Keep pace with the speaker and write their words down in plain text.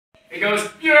It goes,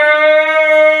 yeah!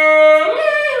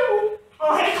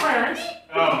 Oh, hey, Clarence.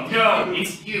 Oh, no,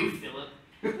 it's you, Philip.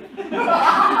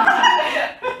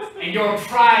 And your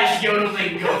prize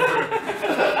yodeling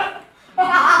gopher.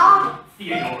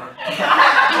 Theodore.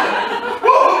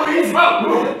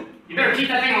 Whoa! You better keep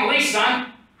that thing on a leash,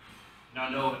 son. No,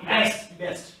 You missed.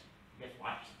 You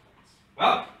what?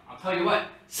 Well, I'll tell you what.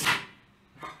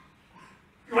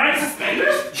 You wearing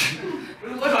suspenders? What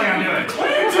does it look like I'm doing?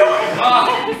 What are you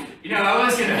doing? You know, I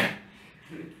was gonna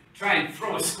try and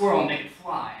throw a squirrel and make it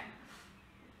fly.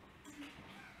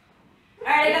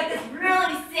 Alright, I got this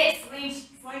really sick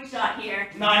slingshot here.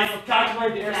 Nice. We'll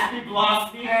calculate the airspeed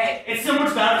velocity. Alright. It's similar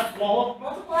to that of swallow.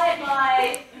 Multiply it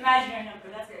by imaginary number.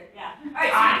 That's good. Yeah.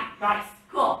 Alright, Nice.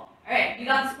 cool. Alright, you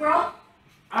got the squirrel?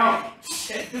 Oh,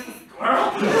 shit. This is a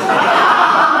squirrel?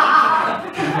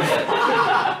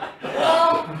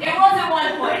 Well, it was at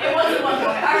one point.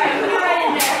 Alright, put it right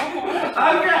in there.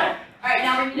 Okay. Alright,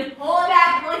 now we need to pull it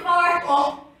back really far.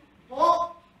 Pull.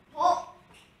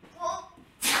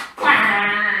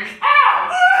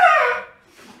 Ow!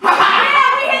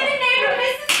 Yeah, we hit the neighbor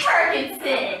Mrs.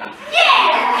 Perkinson.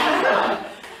 Yeah!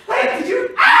 Wait, did you?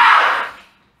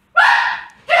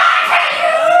 Can I take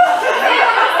you?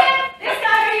 This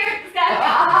guy right here. This guy.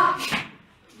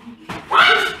 What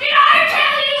did I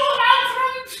tell you about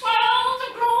from 12 to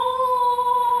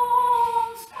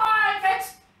cruise? That's...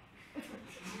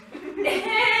 I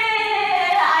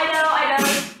know.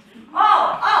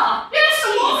 Oh. Yes, the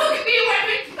walls look at me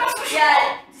weapon. That's what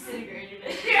disintegrated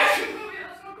it. Yeah,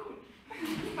 that's not good.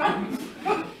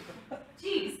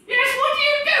 Jeez. Yes, what are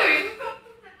you doing?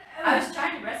 I was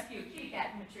trying to rescue a kitty cat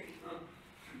from a tree.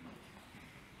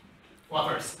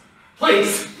 Fluffers.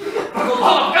 Please! For the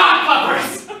love of God,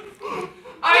 Fluffers!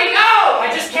 I know! I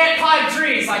just can't climb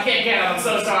trees. I can't get him. I'm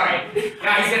so sorry.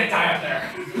 Yeah, he's gonna die up there.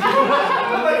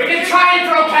 We can try and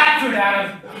throw cat food at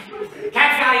him.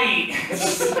 Cats gotta eat.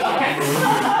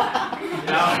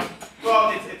 No.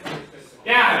 Well, it's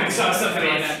Yeah, I think so. Something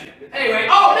like that. Anyway,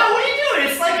 oh no, what are you doing?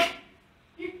 It's like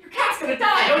your cat's gonna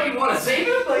die. Don't you want to save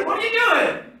him? Like, what are you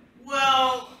doing?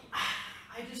 Well,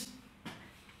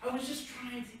 I was just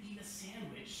trying to eat a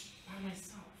sandwich by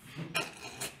myself.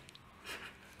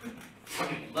 I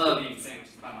fucking love eating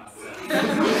sandwiches by myself.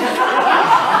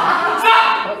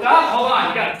 Stop! Hold on.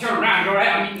 You gotta turn around. Go right.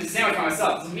 I'm eating the sandwich by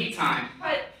myself. It's me time.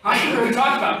 What? Honey, we can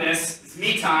talk about this. It's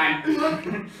me time.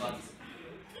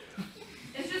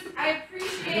 It's just, I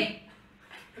appreciate...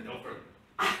 No further.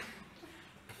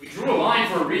 We drew a line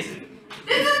for a reason.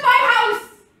 This is my house!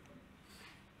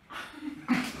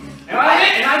 And I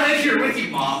live here with you,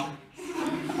 Mom.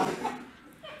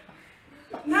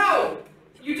 No,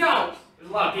 you don't. There's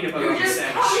a lot of peanut butter You on this just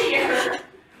sandwich. come here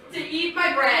to eat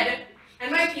my bread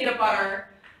and my peanut butter.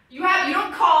 You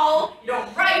don't call, you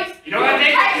don't write. You know what I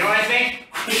think? text. You know what I think?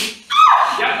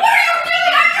 Yep. What are you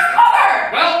doing? I'm your mother!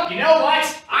 Well, you know what?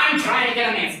 I'm trying to get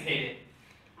emancipated.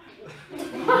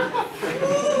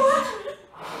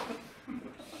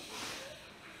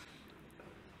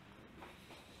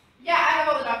 Yeah, I have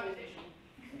all the documentation.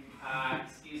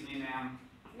 Excuse me, ma'am.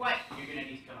 What? You're gonna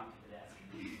need to come up to the desk.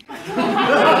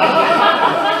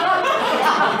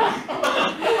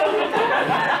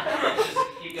 Just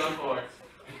keep going forward.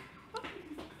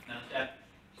 No step.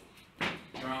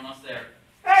 You're almost there.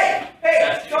 Hey,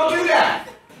 That's don't you. do that!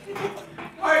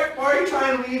 Why are you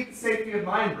trying to leave the safety of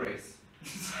my embrace?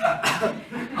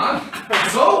 I'm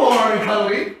so warm and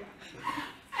cuddly.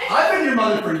 I've been your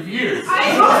mother for years. No,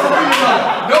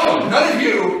 none of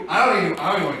you. I don't even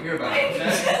want to hear about it.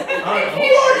 Okay? Who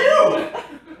are you?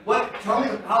 What? Tell me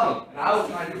the problem, and I will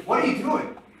try to. What are you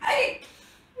doing? I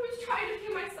was trying to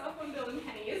feed myself on Bill and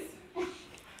Penny's.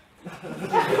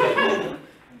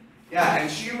 Yeah, and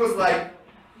she was like.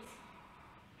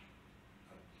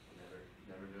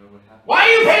 Never know what happened. Why are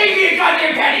you paying me in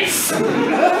goddamn pennies?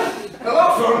 Hello,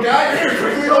 phone guy. Here,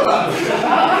 quickly, hold on.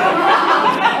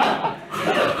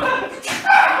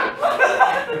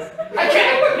 I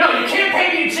can't. No, you can't pay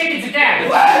me in chickens again.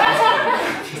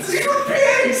 These were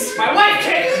pigs. My wife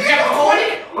can't. You got a 40?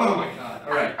 Oh my god.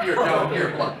 All right, here,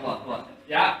 blunt.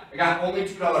 Yeah. I got only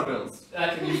 $2 bills.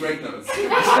 Can you break those?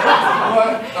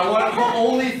 I want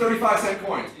only 35-cent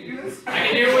coins. Can you do this? I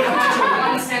can do it with a bunch of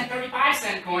 1 cent,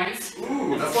 35-cent coins.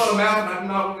 Ooh, that's a lot of math I'm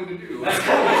not willing to do. That's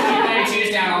cool. Let's keep the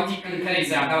 92s down. I'll keep the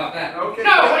pennies out. How about that? Okay. No,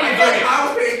 what are you doing? I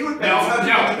was paying you with pennies. How'd you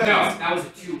get the pennies? That was a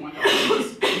 $2 $1 bills.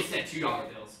 You said $2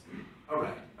 bills. All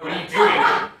right. What are you doing?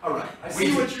 All right. I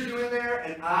see what you're doing there,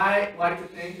 and I like to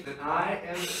think that I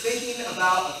am thinking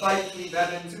about a fight between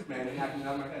Batman and Superman and hacking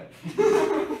out of my head.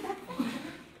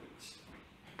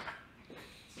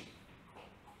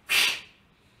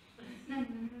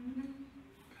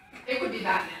 would be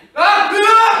Batman.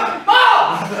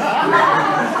 Mom!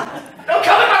 Don't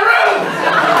come in my room!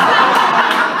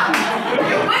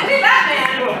 You would be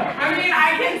Batman. I mean,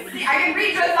 I can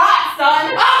read your thoughts,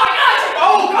 son. Oh my gosh!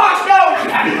 Oh gosh, no! You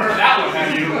haven't heard that one,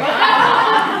 have you?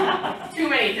 Too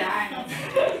many times.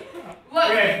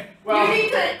 Look, Okay, well, you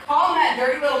need to calm that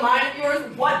dirty little mind of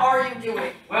yours. What are you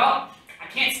doing? well, I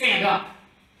can't stand up.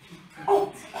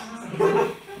 Oh.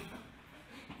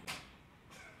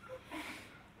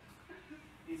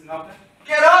 He's enough.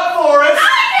 Get up, Forrest!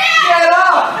 Get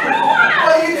up!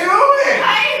 What are you doing?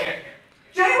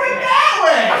 Jay went that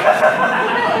way!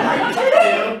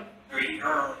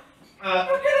 You're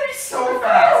gonna be so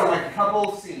fast in like a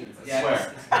couple of scenes, I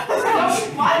swear.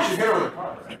 You should hit her with a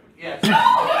car, right? Yeah. No,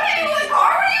 don't hit me with a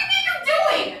car. What do you think you're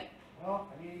doing? Well,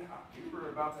 I mean, we were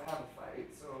about to have a fight,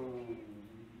 so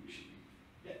we should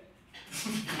be.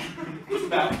 Who's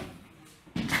that?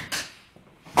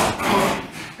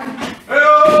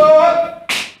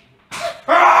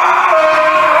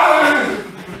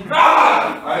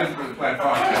 I didn't really plan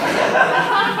far.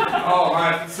 Oh,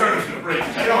 my server's gonna break.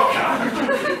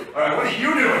 Alright, what are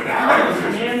you doing now?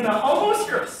 And almost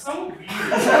you're so weird.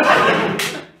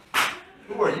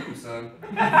 Who are you, son?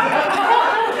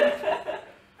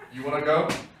 You wanna go?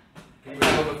 Can we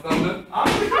handle the thunder?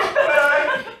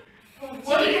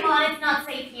 Jimmy, come on, it's not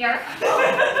safe here.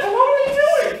 What are we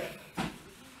doing?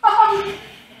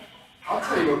 I'll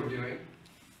tell you what we're doing.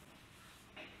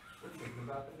 We're thinking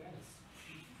about bananas.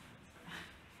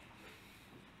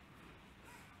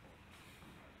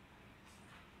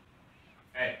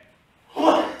 Hey.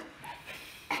 What?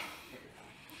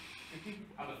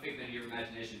 I'm a figment of your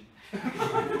imagination.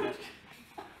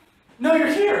 No,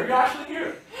 you're here. You're actually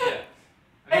here. Yeah.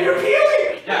 And you're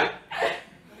peeling! Yeah.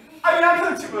 I mean, I'm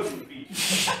not too close to the feet.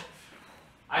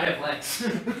 I have legs.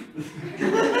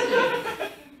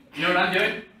 You know what I'm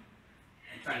doing?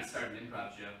 I'm trying to start an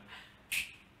improv show.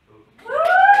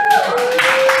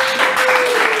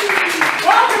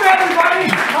 Welcome, everybody.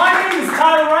 My name is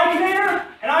Tyler Reichinator,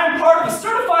 and I am part of a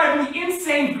certifiably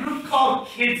insane group called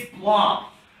KidzBlop.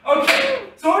 Okay,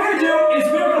 so what we're going to do is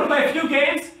we're going to play a few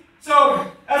games. So,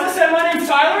 as I said, my name's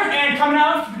Tyler, and coming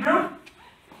out to the group.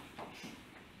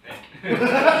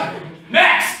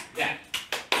 Next! Yeah.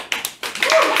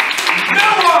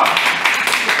 Noah!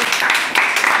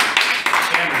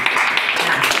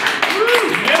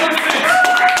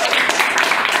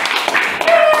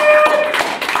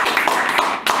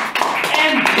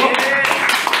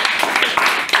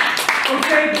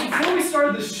 Okay, before we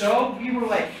started the show, we were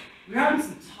having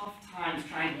some tough times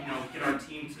trying to, get our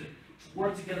team to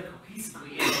work together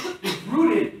cohesively. And we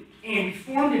rooted and we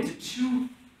formed into two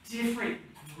different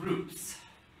groups.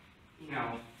 You're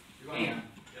going to.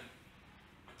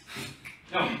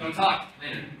 No, don't talk.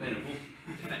 Later. We'll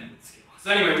defend with skill. So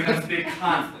anyway, we had this big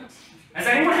conflict. Has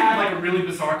anyone had a really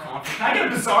bizarre conflict? Can I get a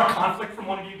bizarre conflict from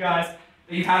one of you guys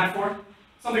that you've had before?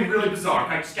 Something really bizarre.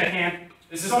 Can I just get a hand?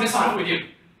 This is what we do.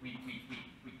 We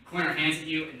point our hands at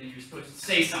you, and then you're supposed to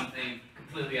say something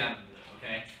completely out of the blue,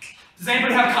 okay? Does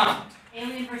anybody have a conflict?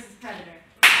 Alien versus Predator.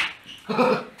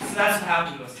 So that's what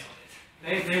happened to us.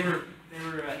 They were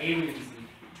aliens, and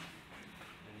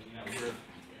we were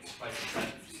spicy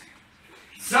predators.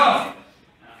 So.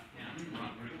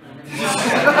 We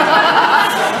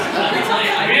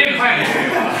didn't plan it.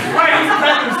 Right, he's a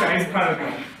predator guy. He's a predator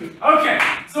guy. Okay,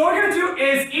 so what we're going to do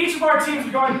is each of our teams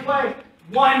are going to play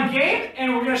one game,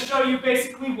 and we're going to show you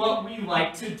basically what we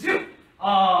like to do.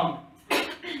 I'm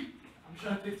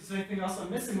trying to think if there's anything else I'm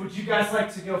missing. Would you guys like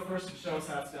to go first and show us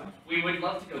how it's done? We would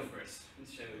love to go first and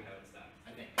show you how it's done,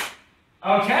 I think.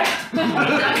 Okay.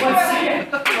 Let's see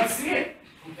it. Let's see it.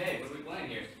 Okay, what are we playing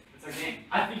here? What's our game?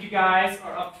 I think you guys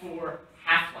are up for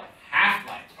Half-Life.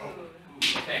 Half-Life. Oh.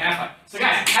 Okay, Half-Life. So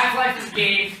guys, Half-Life is a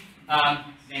game. The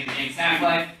name of the game is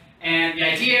Half-Life. And the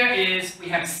idea is we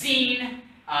have a scene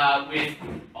with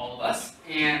all of us,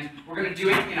 and we're going to do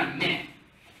it in a minute.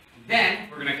 Then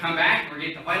we're going to come back, and we're going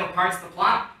to get the vital parts of the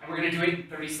plot, and we're going to do it in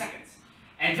 30 seconds.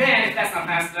 And then, if that's not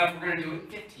fast enough, we're going to do it in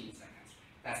 15 seconds.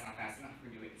 If that's not fast enough, we're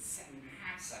going to do it in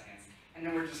 7.5 seconds. And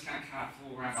then we're just going to kind of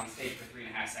fool around on stage for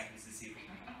 3.5 seconds to see if we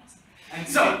can come. And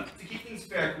so, to keep things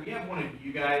fair, can we have one of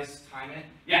you guys time it?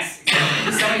 Yes,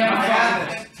 exactly. Somebody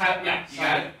yeah, you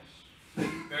got it.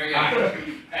 Very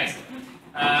good. Excellent.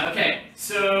 Okay,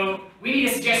 so we need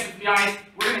a suggestion from you guys.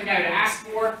 We're going to ask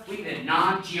for, we need a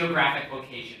non-geographic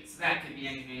location. So that could be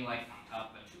anything like on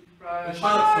top of a toothbrush.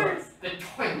 The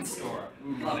toilet store. The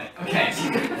toilet store. Love it. Okay.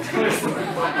 Toilet store.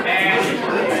 And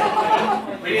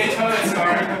we need a toilet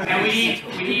store. And we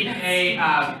need an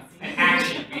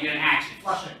action. We need an action.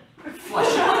 Flushing.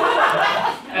 Flushing.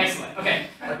 Excellent. Okay.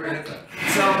 I bring it up.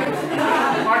 So,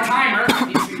 our timer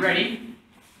needs to be ready,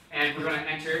 and we're going to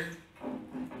enter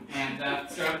and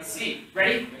start with the scene.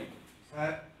 Ready?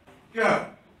 Set, go.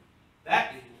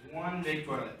 That is one big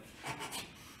toilet.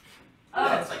 Oh,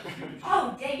 That's like huge.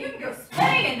 oh, dang, you can go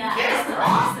swimming in that. Yeah,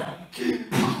 That's awesome.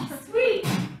 Oh, sweet.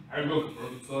 I look at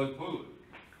the side toilet.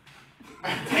 Oh,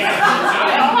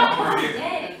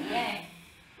 dang, dang.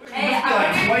 Hey, Like I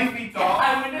wonder, 20 feet tall.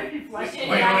 I wonder if you flushed it.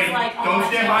 Wait, and I was wait, like, oh, don't my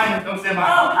stand God. behind it, don't stand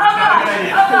behind it. Oh, oh gosh,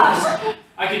 oh gosh.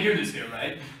 I can do this here,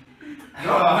 right?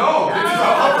 No, this is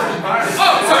a public environment.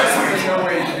 Oh, sorry. There's no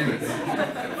way to do this.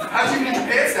 How'd you get your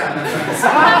pants down that fast?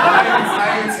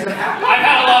 I didn't see that happen. I've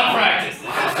had a lot of practice.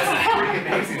 That's pretty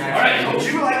amazing. All right. Would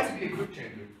you like to be a quick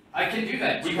changer? I can do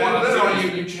that. We want to live on you,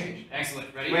 you change.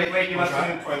 Excellent. Ready? Wait, you must be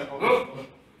in the toilet.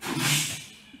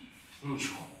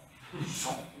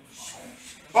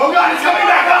 Oh God, it's coming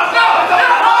back up! No!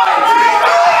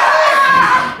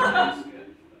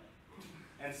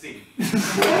 And see.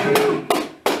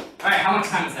 Alright, how much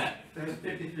time is that? There's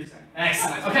 53 seconds.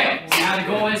 Excellent. Okay, so now the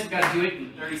goal is we've got to do it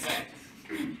in 30 seconds.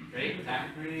 Ready? Timer.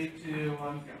 3, 2, 1,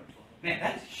 go. Man,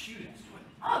 that's huge.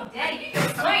 Oh, dang, you can go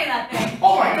swimming in that thing.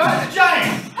 Oh my God, it's a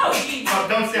giant! Oh, geez. Oh,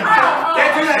 don't stand Oh, behind oh.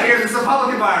 Can't do that here. This is a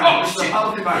public environment. Oh, This is a shit.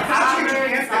 public environment. How'd you get your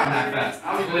pants down that fast?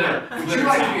 Would you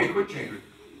like to be a quick changer?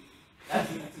 That's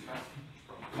impressive.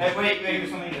 Hey, wait, do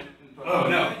something. Oh,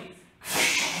 no.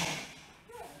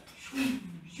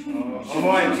 Oh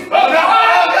boy. Oh no!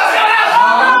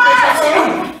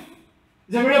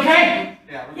 Is everybody okay?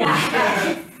 Yeah, we're Yeah.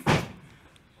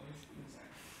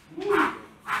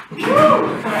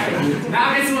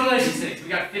 Now get some relationships. We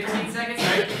got 15 seconds,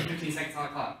 right? 15 seconds on the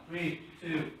clock. 3,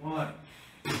 2, 1.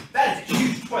 That is a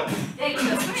huge toilet. Dang, you can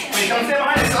go swimming in Wait, that don't thing. stand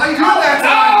behind That's us. all you do that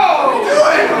time. Do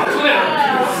it.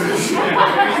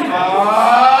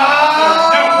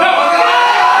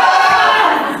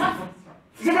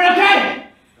 Is everybody okay?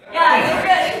 Yeah, you're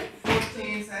good.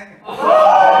 15 seconds.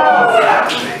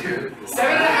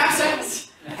 7.5 seconds.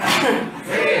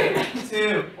 3,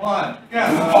 2, 1, go.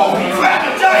 Holy crap!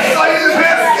 The giant saw you in the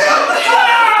pants.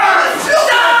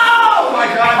 Oh my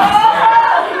God.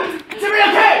 Is everybody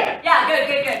okay? Yeah, good,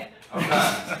 good, good.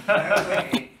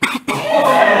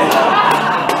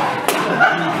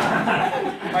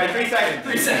 Alright, 3 seconds.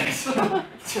 3 seconds.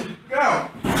 Go.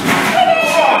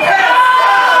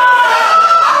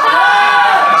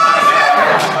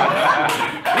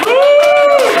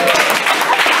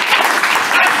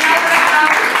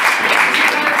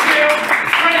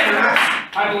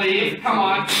 I believe. Come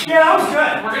on. Yeah, that was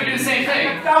good. We're gonna do the same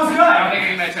thing. That was I good. don't think I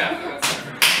can match up.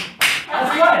 That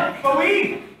was good. But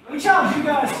we challenged you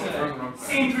guys to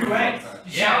sing 3 ways.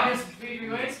 Yeah. Just 3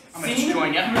 ways. I'm gonna Sing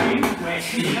join you. 3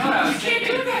 ways. You know what I was thinking?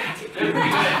 They're pretty good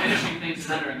at finishing things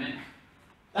in under a minute.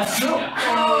 That's true. Yeah.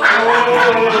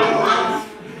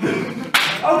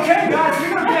 Okay, guys, we're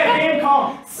gonna play a game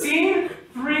called Scene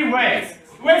 3 Ways.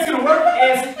 The way it's gonna work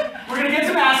is we're gonna get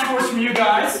some ask scores from you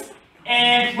guys,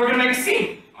 and we're gonna make a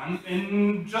scene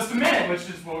in just a minute, which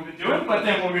is what we've been doing. But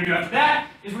then what we're gonna do after that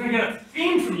is we're gonna get a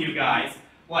theme from you guys,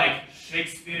 like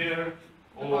Shakespeare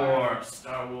or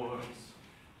Star Wars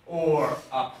or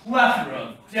a plethora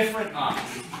of different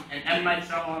options. And M. Night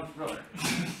Shyamalan thriller.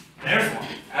 There's one.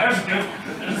 There's a good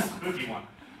one. There's a spooky one.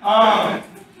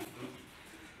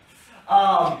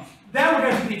 Then we're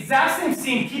going to do the exact same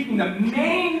scene, keeping the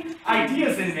main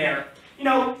ideas in there, you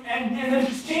know, and then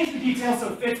just change the details so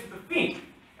it fits with the theme.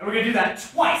 And we're going to do that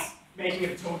twice, making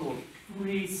it a total of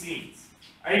 3 scenes.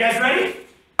 Are you guys ready?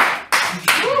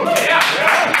 Yeah.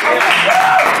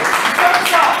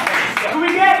 First up, who we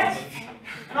get?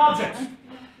 An object.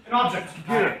 An object.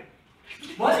 Computer.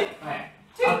 What? A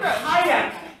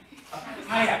kayak. A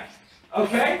kayak.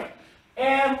 Okay?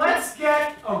 And let's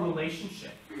get a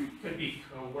relationship. Could be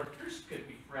co-workers, could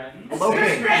be friends.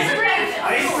 Eloping.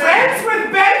 Friends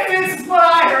with benefits is what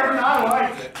I heard, and I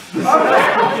liked it.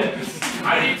 Okay. I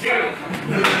do too.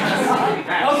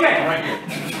 Okay. Right here.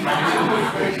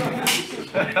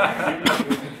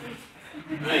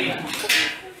 Ready?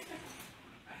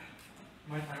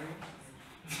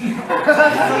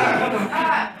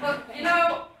 Look,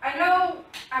 I know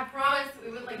I promised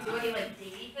we wouldn't do any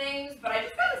datey things, but I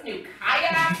just got this new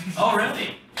kayak. Oh,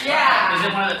 really? Yeah. Is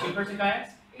it one of the 2-person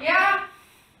kayaks? Yeah.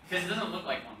 Because it doesn't look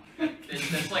like one.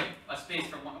 There's like a space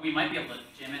for one. We might be able to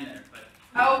jam in there, but.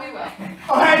 Oh, we will.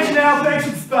 Alright, Janelle, thanks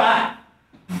for the spot.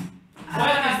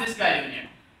 What is this guy doing here?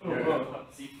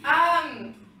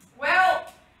 Well,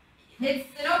 it's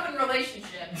an open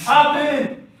relationship. Hop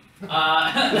in.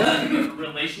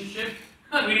 Relationship?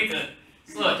 We need to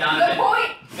slow it down a The bit.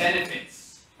 point.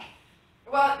 Benefits.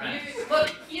 Well, Right. look,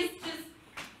 he's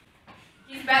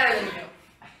better than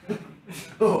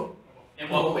you. In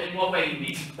what way do you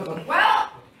mean? Well,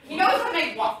 he knows how to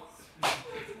make waffles.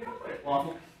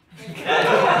 Waffle.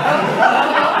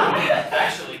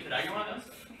 Actually, could I get one of those?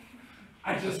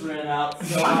 I just ran out.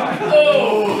 So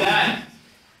Oh, that.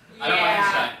 I don't like this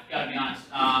Yeah. guy. Gotta be honest.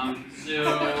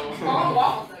 So. Long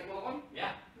waffles, like one. Yeah.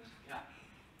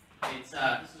 It's this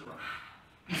is a rock.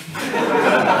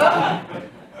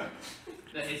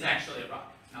 It's actually a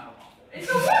rock. It's not a waffle. It's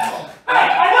a waffle. I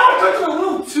know I took it a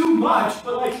little too much,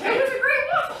 but like, It was a great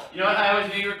waffle. You know what? I always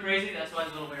knew you were crazy. That's why I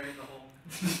was a little wary of the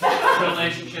whole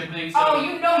relationship thing. So Oh,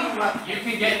 you know you love me. you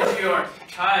can get into your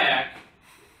kayak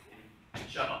and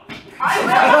shut up. I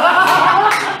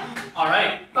All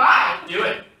right, will. Bye. do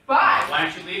it. Bye. Why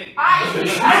aren't you leaving?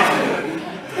 this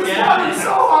Yeah. one is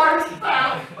so hard.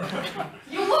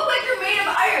 You look like you're made of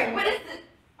iron. What is this?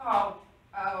 Oh.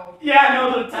 Yeah,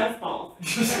 no, the tennis balls.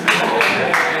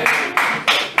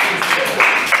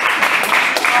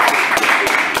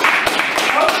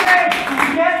 Okay,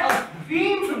 we get a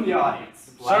theme from the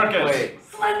audience. Black Plague.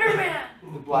 Slender Man.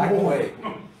 The Black Plague.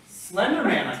 Slender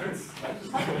Man, I heard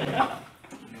Slender Man.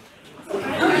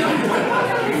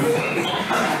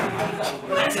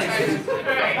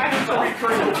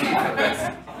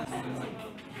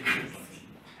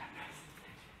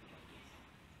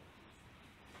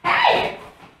 Hey!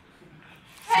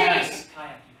 Hey! Yes,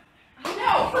 kayak.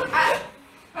 No,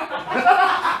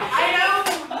 I know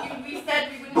we said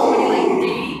we wouldn't do any like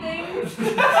dating things,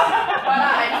 but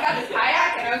I just got this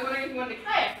kayak and I was wondering if you wanted to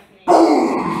kayak with me.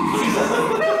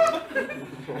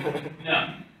 No.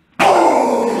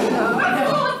 That's a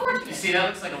little unfortunate. You see, that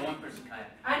looks like a one-person kayak.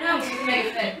 I know, we can make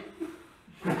it fit.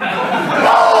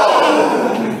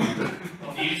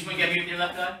 Do you swing at me with your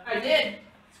left eye? I did.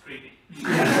 It's creepy. You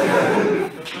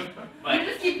But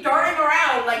just keep darting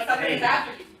around like something is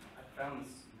after you. I found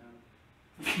this.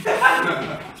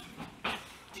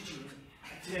 did you? I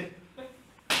did.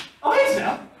 Oh, hey,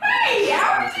 Snell. Hey, how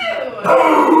are you?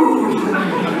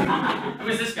 Who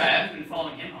is this guy? I haven't been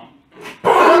following him home.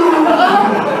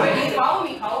 Wait, you follow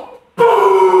me home?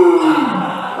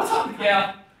 What's up?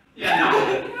 Yeah. Yeah. No.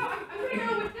 You know, I'm gonna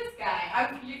go with this guy.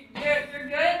 You're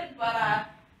good, but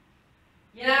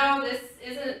you know, this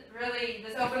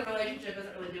open relationship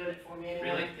isn't really doing it for me anymore.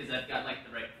 Really? Because I've got like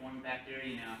the right form back there,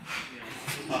 you know,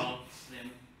 tall,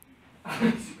 slim,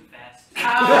 super fast. Yeah,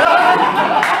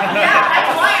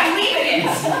 that's why I'm leaving it.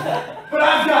 But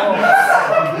I've got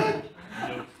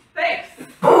Thanks.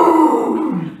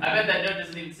 I bet that note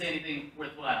doesn't even say anything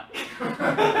worthwhile.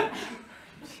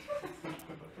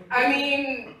 I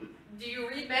mean, do you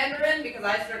read Mandarin? Because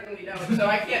I certainly don't, so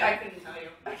I couldn't tell you.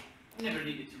 Never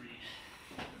needed to read.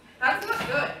 That's not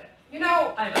good. You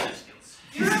know, I have other skills.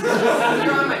 you're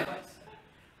on my foot.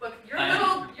 Look, you're a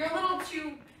little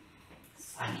too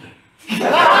slimy.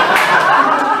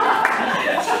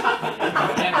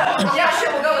 Yeah,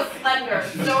 sure, we'll go with slender.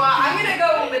 So I'm gonna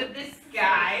go with this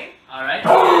guy. All right.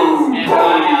 And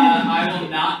I will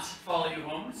not follow you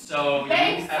home. So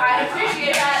Thanks, you have I a good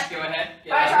appreciate time. that. Just go ahead.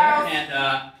 Get Bye, out Charles. there,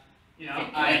 and you know,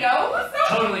 Can we go?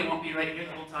 totally won't be right here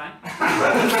the whole time.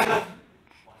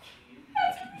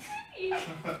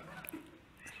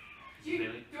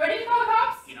 Really? Do I need to call the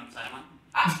cops? You know, silent.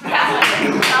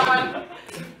 That one.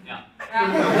 Yeah.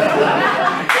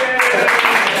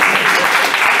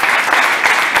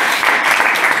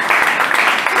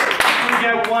 We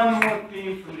get one more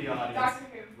theme from the audience. Doctor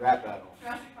Who. Rap battle.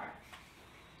 Jurassic Park.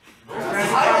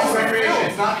 Recreation,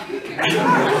 it's not.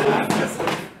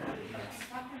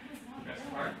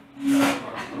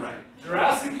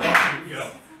 Jurassic Park. Here we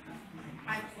go.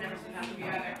 I've never seen that movie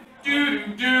either. Do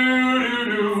do do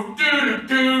do do do do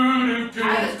do do I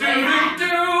was do right. do.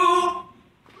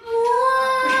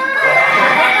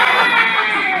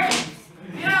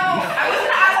 You know, I was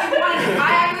gonna ask if you wanted to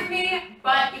kayak with me,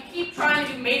 but you keep trying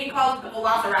to do mating calls with the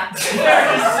velociraptor.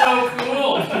 They're just so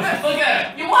cool. Look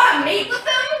at it. You want to mate with them?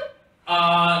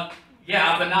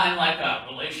 Yeah, but not in like a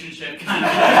relationship kind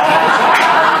of.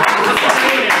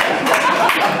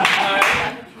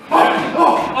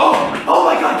 Oh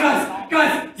my God,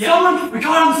 guys! Yeah. Someone we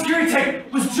caught on the security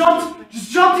tape was just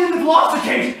jumped in the velociraptor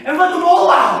cage and let them all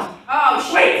out. Oh,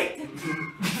 shit. Wait!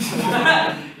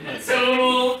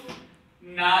 Total,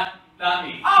 not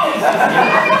me. Oh,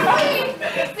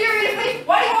 seriously?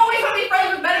 Why do you always want to be friends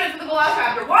with benefits with the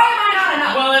velociraptor? Why am I not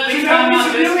enough? Well, at She's least got I'm me not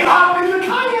some this really guy. hot in the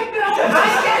kayak now.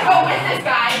 I'm gonna go with this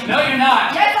guy. No, you're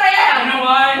not. Yes, I am. You know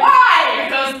why? Why?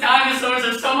 Because dinosaurs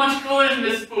are so much cooler than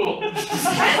this fool. That's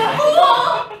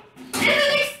cool.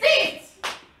 Isn't extinct.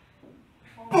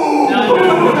 No.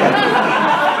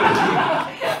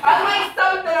 I like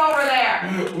something over there.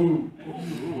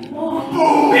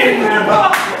 In their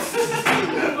box.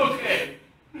 Okay.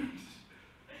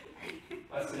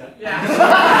 Let's do it.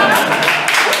 Yeah.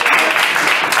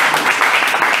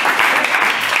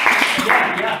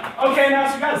 Yeah. Okay, now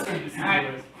so you guys can do this.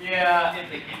 Yeah.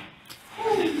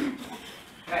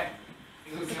 Okay.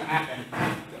 Here's what's gonna happen.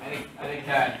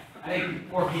 I think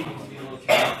 4 people will be a little too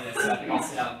loud for this, so I think I'll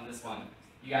sit out on this one.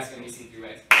 You guys are gonna be seen 3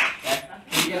 ways. Okay?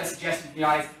 We get a suggestion from the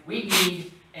audience. We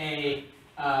need a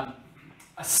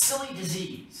silly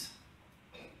disease.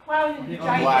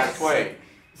 Black plague.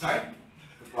 Sorry?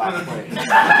 The Black Plague. Hey,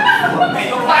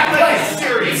 the Black Plague is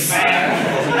serious,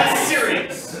 man. That's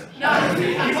serious. No.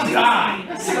 People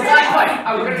die. So the Black Plague.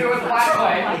 We're gonna do it with the Black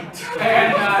Plague.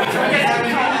 And get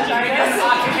an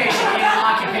occupation. Get an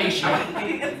occupation.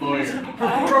 Lawyer.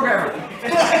 Programmer.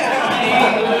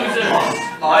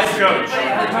 Life coach.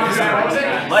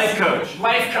 Life coach.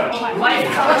 Life coach. Life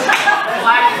coach.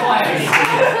 Black Plague.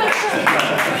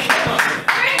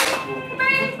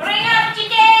 Bring up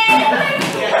chicken!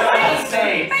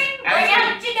 Bring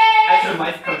up chicken! As your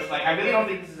life coach, like, I really don't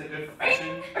think this is a good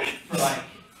profession for, like,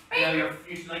 you know, your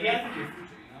future. Like, yeah, think your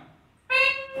future,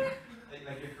 you know?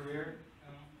 Like your career,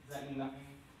 does that mean nothing?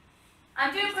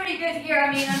 I'm doing pretty good here.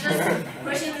 I mean, I'm just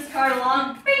pushing this cart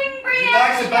along. Bring Would you up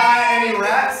like to chicken! buy any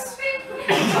rats?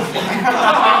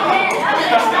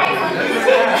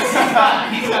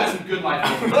 He's got some good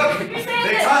life. Look, You're saying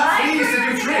they that taught I- fleas to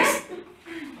do tricks.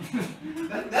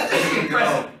 That doesn't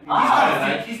impressive.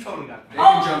 He's totally got They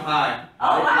can jump high.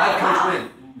 Oh, wow. Life coach win.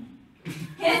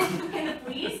 Can the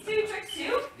fleas do tricks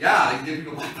too? Yeah, they can give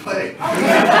people black plague. Oh,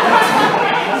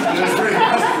 That's pretty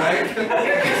impressive, right?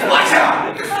 Watch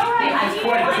out! it's alright. I need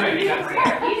quite a one trick, new yeah. career.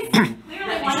 He's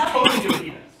clearly one He's up. totally doing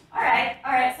it.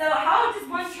 Alright. So how does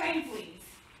one train fleas?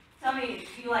 Tell me,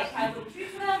 do you like have little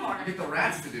treats for them or? Get the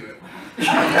rats to do it.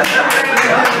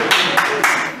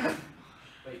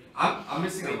 I'm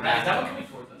missing a Is rat. that what coming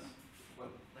towards us?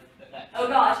 Like that? Oh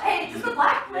gosh. Hey, does the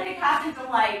Black Plague happen to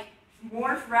like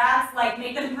morph rats, like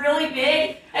make them really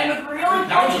big and with really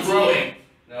That pointy one's growing.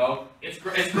 No. It's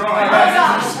growing. teeth? Oh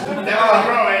gosh. They're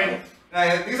growing.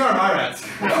 Hey, these aren't my rats.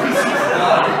 I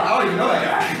don't even know that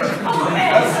guy. Oh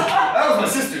man. That was my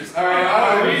sister's.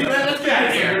 Alright, Let's get out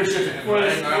of here. Before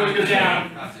this goes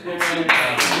down.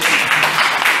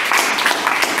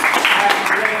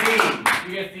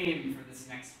 We get a theme for this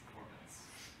next performance.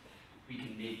 We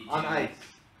can maybe On ice.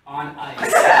 On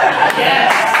ice.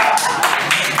 Yes.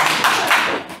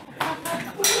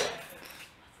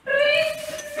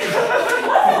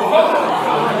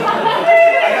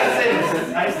 I gotta say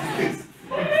this ice is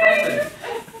impressive.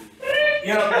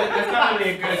 You know, that's not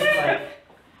really a good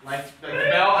like the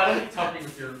bell. I don't think it's helping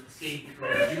with your skating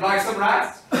career. Would you like some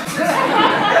rats?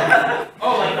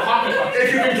 Oh, like the hockey puck.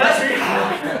 If you can touch me.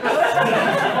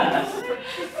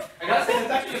 I gotta say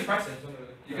that's actually impressive.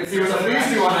 You can see what the fleas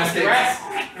do on ice skates.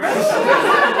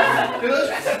 Do those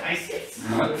rats have ice skates?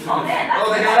 Oh man,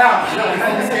 Oh, they got out. They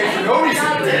got ice skates for no reason.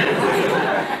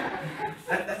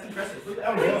 That's impressive. Look at that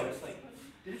one. It's like,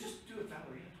 did it just do a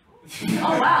ballerina?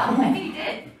 Oh wow, I think you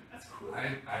did. That's cool. I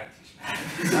didn't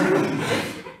teach them.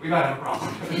 We might have a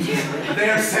problem. Did you? They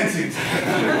are sentient.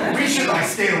 We should like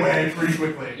skate away pretty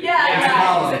quickly. Yeah, It's a yeah,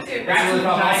 problem. I think so too. It's a really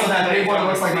problem. Also, that big one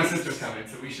looks like my sister's coming,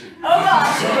 so we should. Oh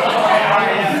gosh.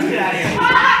 Let's get out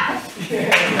of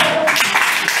here.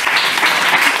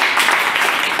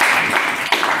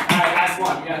 Alright, last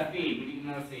one. We got a theme. We need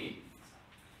another theme.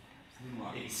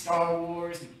 Maybe Star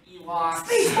Wars, maybe Ewoks.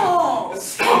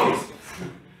 Spaceballs.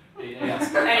 Anything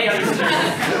else? Any other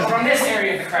suggestions? From this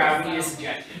area of the crowd, we need a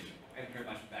suggestion. I can hear a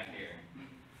bunch back here.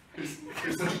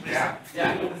 There's such a gap.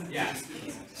 Yeah.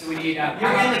 So we need. You're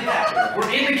in the gap. We're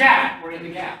in the gap. We're in the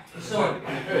gap. So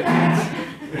Good.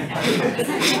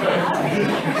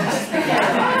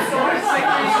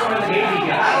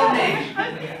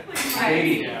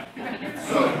 Maybe. Oh,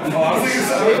 I was thinking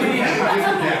something.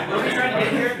 What are we trying to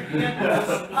get here?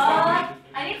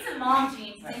 I need some mom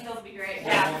jeans. I think those would be great.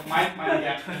 Yeah. Mine,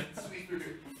 yeah. Squeeze through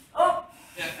here. Oh.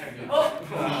 Yeah, there we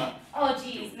go. Oh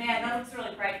geez, man, that looks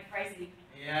really pricey.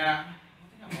 Yeah. I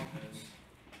think I want those.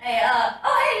 Hey, oh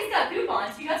hey, he's got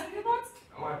coupons. You got some coupons?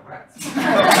 Oh, I have rats.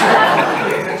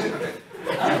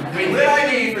 Wait, what did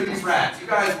I need for these rats? You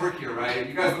guys work here, right?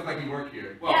 You guys look like you work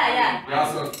here. Yeah. You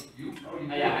also, you? Oh, you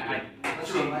Yeah,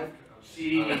 What's your life coach?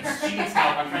 She needs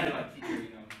help. I'm trying to like teach her, you know.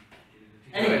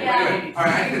 Anyway, Yeah.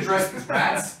 Alright, I need to address these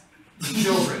rats.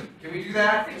 Children. Can we do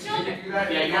that? For children. Can we do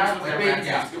that? Yeah, you Gap? want to Like look at baby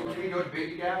rats. gap. Can we go to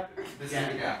baby gap? This is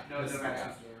the gap. No, This it's is a the gap.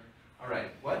 rat store. Alright,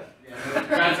 what? Yeah,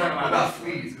 rats aren't What allowed. about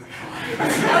fleas? Oh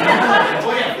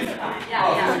yeah, please. Yeah.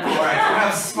 Alright, we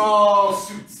have small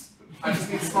suits. I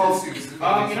just need small suits. You know,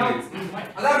 I'm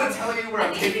not gonna tell you where I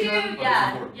I'm think taking you, them. but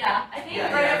it's important. I think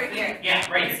Yeah, right yeah. over here.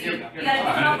 Yeah, right here. You gotta pick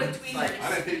them up with tweezers. I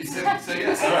didn't think you said so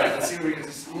yes. All right, let's see what we can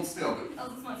just hold still. Oh,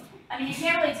 this one. I mean, you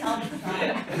can't really tell this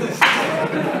time.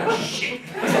 Shit.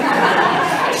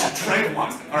 I should try to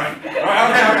watch them. All right.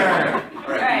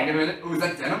 All right. Give me a minute. Ooh, is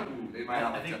that denim? Ooh, they might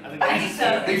not. I think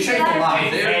so. They chafe a lot.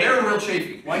 They're real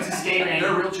chafy. One's escaping.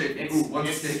 They're real chafy. Ooh, one's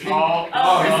escaping. Oh,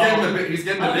 Oh, he's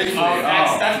getting the big oh, flea.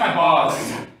 that's my boss.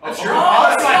 That's your Oh,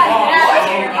 boss. that's my boss.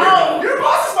 Oh, your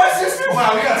boss is my sister.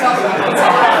 Wow, we gotta talk about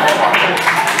that.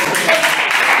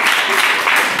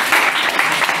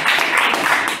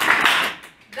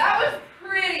 That was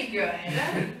pretty good.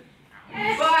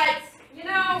 But, you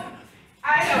know, I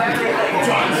know everything.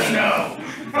 Jon Snow.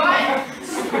 But,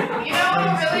 you know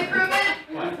what'll really prove it?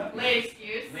 What? Late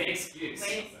excuse. Late excuse.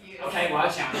 Late excuse. Okay, well,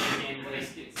 I'll challenge you again. Late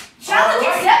excuse. Challenge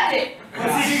accepted.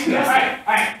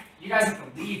 Alright. You guys have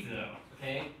to leave, though,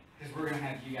 okay? Because we're going to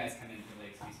have you guys come in for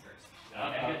late excuse first.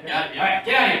 Okay. Yeah. Alright,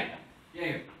 get out of here. Get out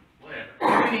of here. Whatever.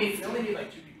 We only need like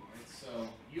 2 people, right? So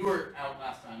you were out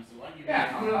last time, so why don't you?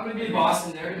 Yeah, I'm gonna be the boss,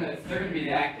 and they're gonna be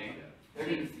the acting. You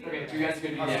guys are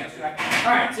gonna be the acting.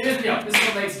 All right, so here's the deal. This is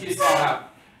what late excuse is all about.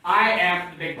 I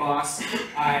am the big boss.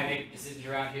 I make decisions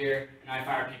around here, and I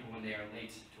fire people when they are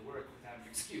late to work without an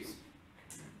excuse.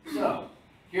 So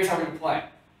here's how we're gonna play.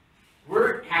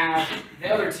 We're have the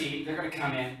other team. They're gonna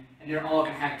come in, and they're all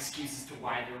gonna have excuses to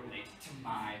why they're late to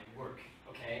my work.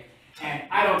 Okay, and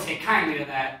I don't take kindly to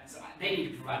that, so they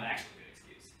need to provide an actual good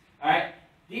excuse. All right.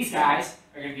 These guys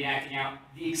are going to be acting out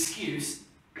the excuse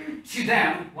to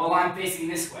them while I'm facing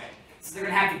this way. So they're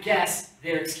going to have to guess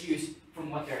their excuse from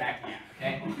what they're acting out,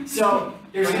 okay? So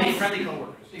there's going to be friendly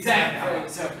coworkers. Exactly.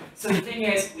 So the thing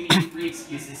is, we need 3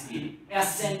 excuses in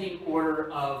ascending order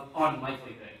of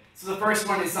unlikelihood. So the first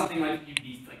one is something like you'd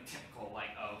be like typical,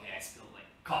 like, oh, okay, I spilled like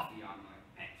coffee on my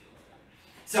pants.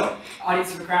 So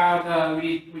audience of the crowd,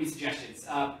 we need suggestions.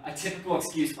 A typical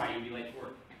excuse why you'd be late to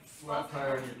work. Flat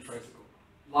tire on your tricycle.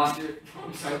 Lost your.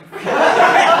 I'm sorry.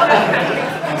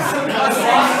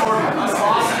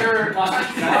 Lost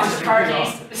your car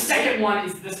keys. The second one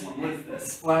is this one. What is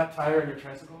this? Flat tire on your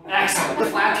tricycle. Excellent.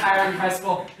 Flat tire on your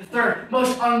tricycle. The third,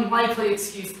 most unlikely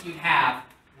excuse that you'd have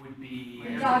would be.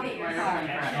 Dog at your car.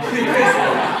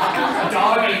 A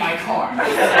dog ate my car.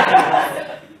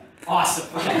 Awesome.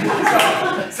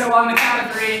 Okay. So on the count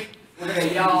of 3, we're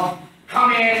gonna yell,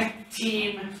 "Come in,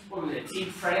 team." What was it?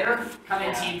 Team Predator. Come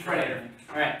in, Team Predator.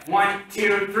 All right, 1,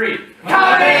 2, 3.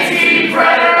 Come in, Team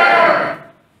Predator!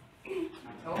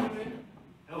 Oh,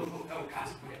 gosh,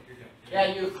 okay, you're good. Yeah,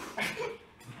 you.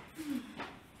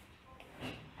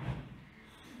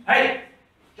 Hey,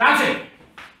 Johnson!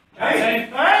 Hey,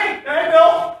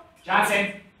 Bill.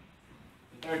 Johnson,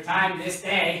 the 3rd time this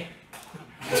day.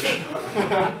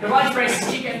 Your lunch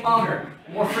breaks keep getting longer,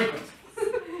 more frequent.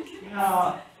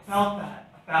 Yeah,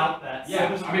 about that.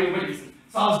 Yeah, So, I mean,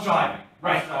 so I was driving.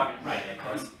 right, of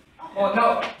course. Well,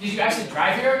 no, did you actually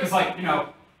drive here? Because, like, you know,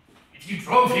 if you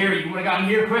drove here, you would have gotten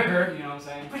here quicker, you know what I'm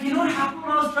saying? But you know what happened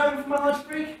when I was driving for my lunch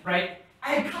break? Right?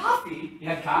 I had coffee. You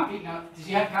had coffee? No, did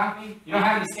you have coffee? You don't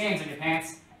have any stains on your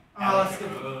pants? Oh, that's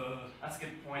good. That's a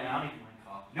good point. I don't even like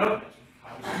coffee. Nope. I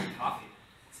was drinking coffee.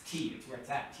 It's tea. It's where it's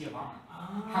at. Tea of honor.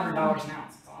 $100 an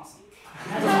ounce. It's awesome.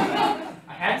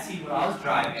 I had tea when I was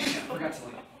driving. I forgot to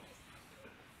like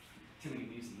too many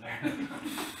leaves in there.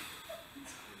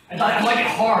 I like it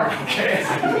hard, okay?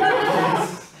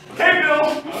 Okay, Bill.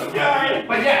 Okay.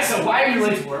 But yeah, so why are you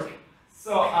late to work?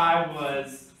 So I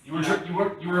was. You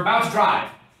were about to drive.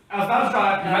 I was about to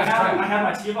drive, and You had to drive. I had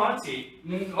my T-bone tea.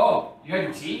 Oh, you had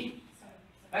your tea?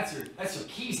 That's your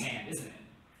keys hand, isn't it?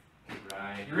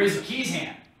 Right. Here is your keys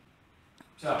hand.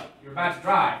 So you're about to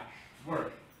drive to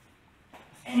work.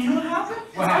 And you know what happened?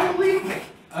 What happened? Unbelievable.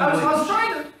 I was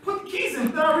trying to put the keys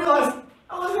in, then I realized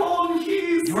I wasn't holding the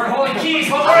keys. You weren't holding keys.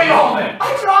 What were you holding?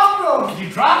 I dropped them. You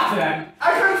dropped them.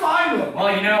 I couldn't find them.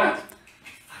 Well, you know.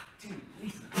 Dude,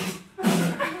 please.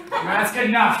 That's good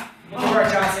enough. Get to work,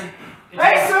 Johnson. Get to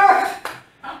Hey, work. sir.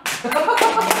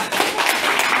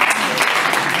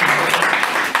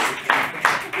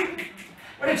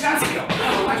 Where did Johnson go?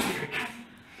 Oh,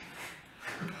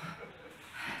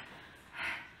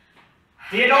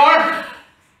 Theodore!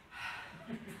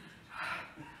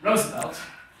 Roosevelt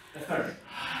the third.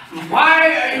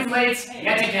 Why are you late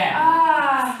yet again?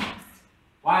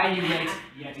 Why are you late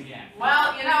yet again?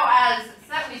 Well, you know, as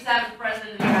 77th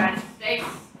President of the United States,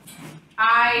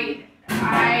 I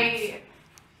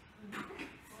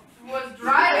was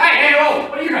driving. Hey, whoa!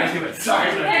 What are you guys doing?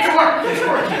 Sorry. Get to work. Get to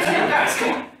work. You guys,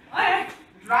 come on.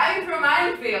 Driving through a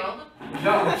minefield.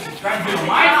 No, she's driving through a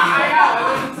I minefield. know,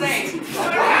 it was insane.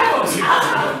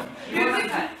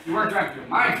 You weren't driving through a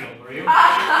minefield, were you?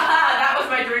 That was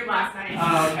my dream last night.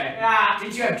 Oh, okay. Yeah.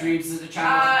 Did you have dreams as a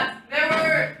child? There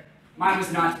were Mine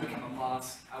was not to become a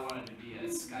boss. I wanted to be a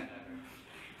skydiver.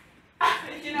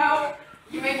 You know,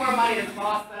 you make more money as a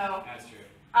boss, though. That's true.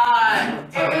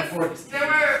 There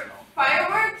were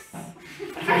fireworks. three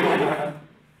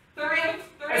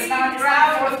It's not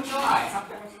rounds. 4th of July. It's not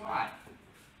 4th of July.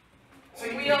 So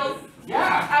wheels.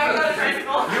 Yeah. I was on a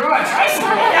tricycle. You're on a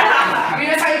tricycle? Yeah. I mean,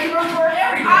 that's how you can run for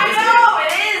every day. I know, it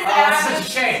is. Oh, that's such a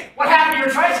shame. What happened to your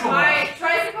tricycle? My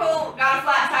tricycle got a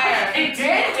flat tire. It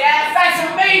did? Yes. That's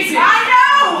amazing. I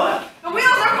know. The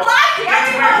wheels are plastic. I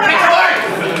didn't know that.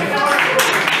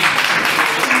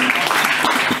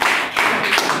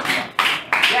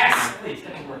 Yes, please,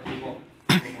 get to work, people.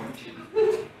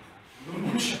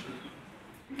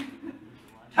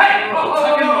 Hey!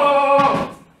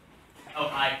 Whoa! Oh,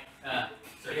 hi.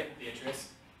 Sorry, Beatrice.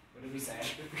 What did we say?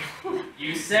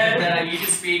 You said that I need to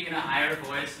speak in a higher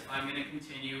voice if I'm going to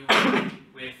continue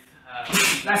with.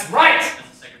 That's right! As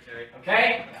a secretary.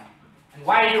 Okay? And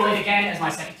why are you late again as my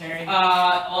secretary? Well,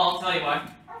 I'll tell you why.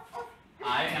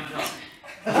 I am a dog.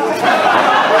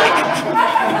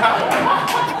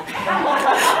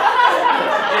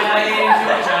 And I ate into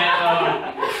a giant bone.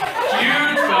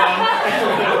 Huge bone.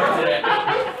 Today.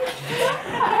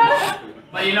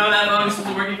 But you know that bone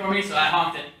wasn't working for me, so I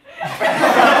honked it.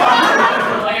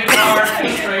 Like a car, it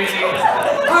was crazy.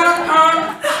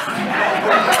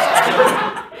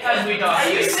 As we dog. Are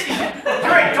you serious?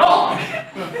 You're a dog!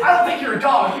 I don't think you're a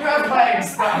dog. You have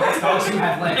legs. Dogs who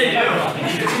have legs. They do.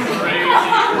 Crazy.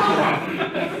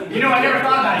 You know, I never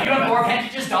thought about it. You have 4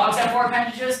 appendages? Dogs have 4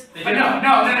 appendages? They But do. no.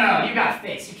 You got a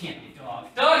face. You can't be a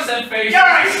dog. Dogs have faces. You're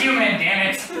a human,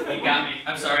 damn it! You got me.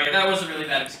 I'm sorry. That was a really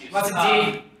bad excuse. What's a D?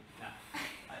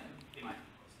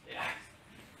 Yeah.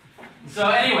 So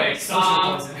anyways,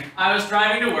 I was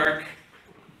driving to work.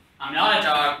 I'm not a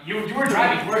dog. You were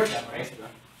driving to work, though, right?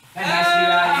 I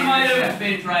might have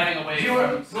been driving away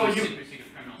from some secret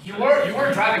criminals. You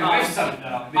were driving away from something,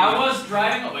 though. I was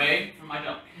driving away from my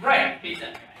dog. Right. Hate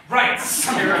that guy. Right.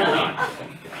 You're a dog.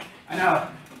 I know.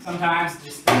 Sometimes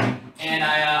just. And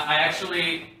I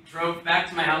actually drove back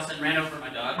to my house and ran over my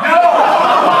dog. No!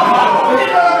 You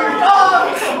know your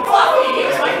dog! Fluffy! He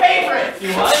was my favorite! He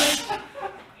was?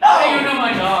 No! How do you know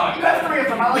my dog? You have 3 of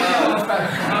them. I like the other ones better.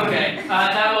 Okay,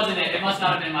 that wasn't it. It must not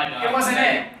have been my dog. It wasn't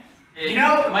it. It You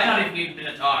know- might not even have been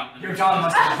a dog. Your dog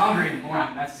must have been hungry in the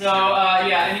morning. That's So,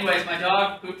 yeah, anyways, my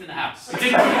dog pooped in the house. It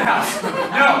didn't poop in the house. No!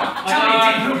 Tell me it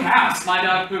didn't poop in the house. My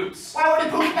dog poops. Why would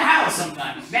it poop in the house?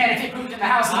 Sometimes. Man, if it pooped in the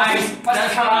house, That's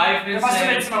there must have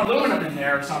been saying. some aluminum in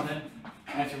there or something.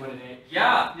 After what it ate.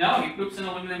 Yeah, no, he poops in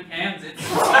aluminum cans. It's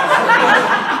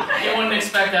you wouldn't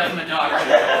expect that from a dog.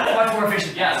 Much more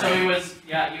efficient. Yeah, so he was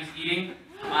eating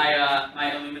my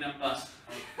my aluminum bust.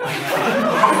 You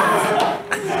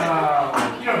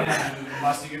don't have an aluminum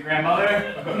bust of your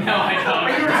grandmother. No, I don't.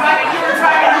 But you were driving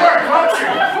to work, weren't you?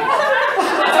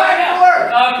 You were driving to work.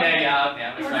 Okay, yeah, okay.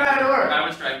 You were driving to work. I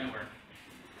was driving to work.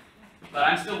 But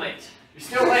I'm still late. You're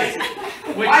still late.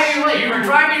 Which, Why are you late? You were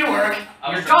driving to work, I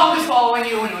was your dog was following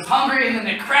you and it was hungry and then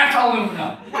they cracked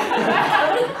aluminum.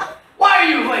 Why are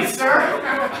you late, sir?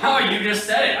 Oh, you just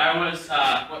said it. I was,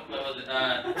 what was it?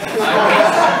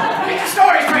 Get your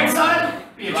story straight, son.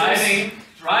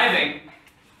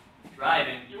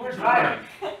 Driving. You were driving.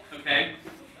 Okay.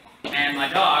 And my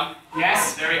dog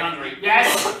Yes. was very hungry.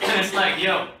 Yes. And it's like,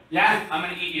 yo, Yeah. I'm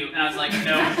gonna eat you. And I was like,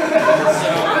 no. So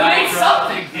It I ate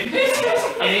something, didn't it?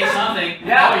 It ate something.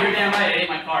 Yeah. Oh, you're damn right. It ate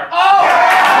my car. Oh!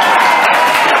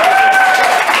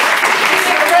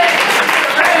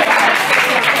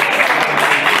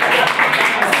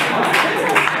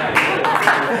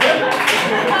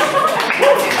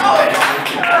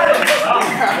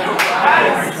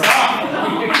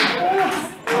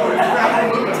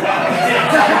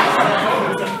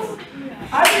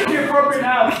 I think it'd be appropriate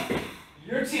now.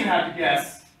 Your team had to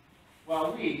guess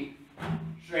while we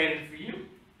traded for you.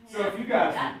 So if you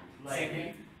guys would like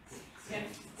me.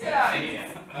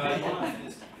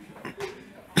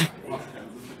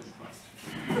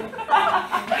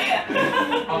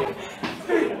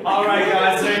 Alright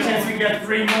guys, is there a chance we get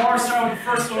 3 more? Start with the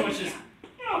first one, which is,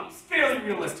 it's fairly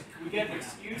realistic. Can we get an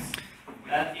excuse?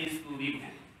 That is believable.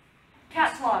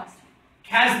 Cat's lost.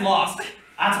 Cat's lost.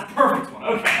 That's a perfect one.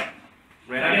 Okay.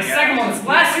 I get a second one that's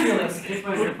less realistic. Hit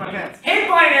by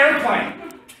an airplane.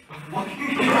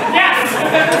 Yes!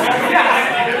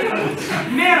 Yeah.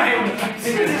 Man, I hate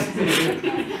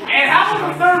And how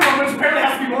about the third one, which apparently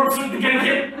has to be more absurd than getting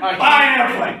hit by an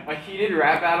airplane? A heated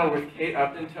rap battle with Kate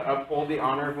Upton to uphold the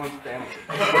honor of one's family.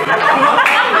 Can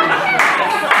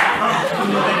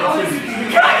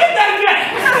I get that again?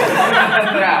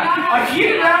 Yeah. A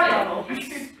heated rap battle.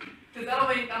 Because that'll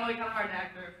be kind of hard to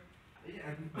act through.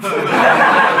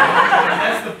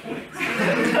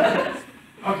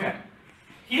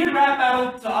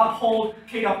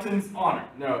 Upton's honor.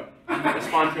 No, a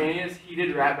spontaneous,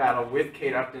 heated rap battle with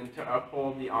Kate Upton to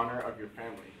uphold the honor of your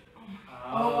family.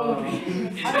 Oh,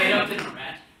 is Kate Upton a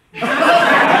rat?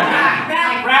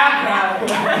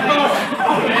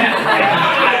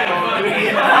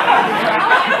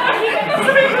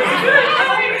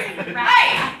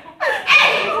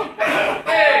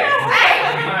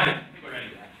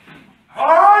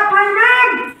 Alright, bring him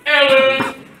in!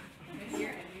 Ellen!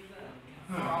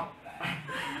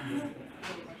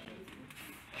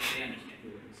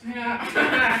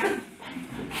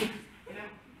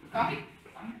 Coffee?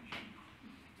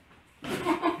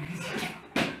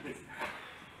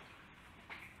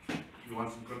 You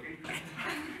want some cookies?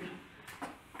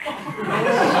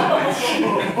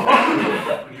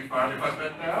 Would you finally put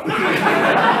that down?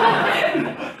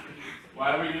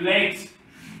 Why were you late,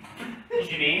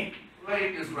 Jimmy?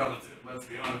 Late is relative, let's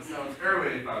be honest. I was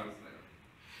early if I was there.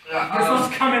 You're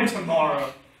supposed to come in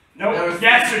tomorrow. No, There was-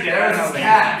 yesterday. There's That's this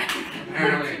how cat,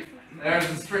 apparently. There's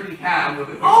this freaking cat with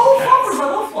it. Oh, fluffers! I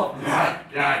love fluffers.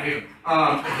 Yeah, I do.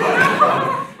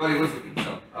 But he was with me,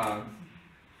 so,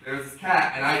 there was this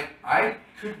cat, and I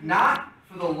could not,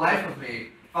 for the life of me,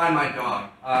 find my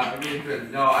dog. I really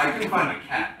couldn't. No, I couldn't find my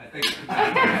cat. I think I couldn't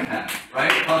find my cat.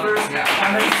 Right? Fluffers? Yeah.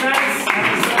 That makes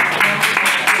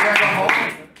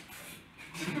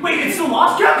sense. Wait, it's still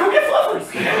lost? Yeah, go get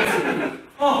fluffers!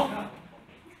 Oh.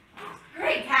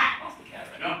 Great cat.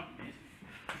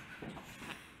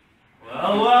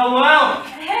 Well.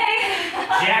 Hey.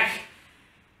 Jack.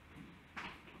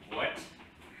 What?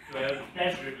 Do I have the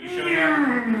pleasure of you showing up?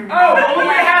 Oh, only a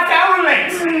half hour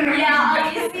late!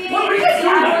 Yeah, you see, What were you guys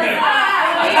doing up there?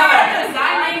 We are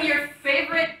designing your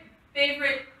favorite thing.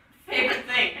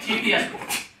 TPS board.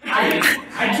 I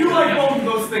do like both of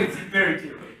those things very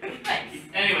dearly. Anyways, you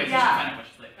should Yeah. find out what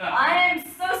she's like. I am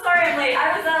so sorry I'm late. I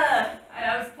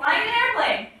was flying an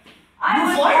airplane. You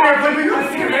were flying an airplane, but you have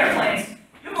fear of airplanes.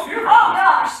 You have a fear of Oh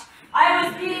gosh, I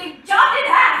was being chopped in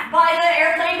half by the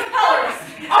airplane propellers.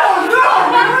 Oh no!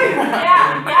 Really?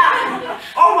 Yeah.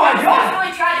 Oh my It's god!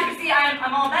 really tragic. You see,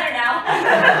 I'm all better now.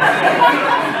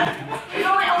 It's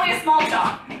only a small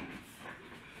shock.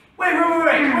 Wait,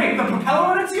 the propeller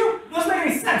went into you? It doesn't make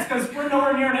any sense, because we're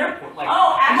nowhere near an airport. Like,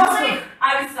 Oh, it must actually, have-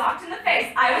 I was socked in the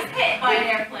face. I was hit by an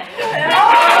airplane.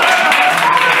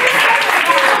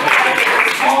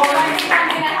 I think I'm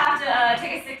gonna have to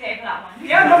take a sick day for that one.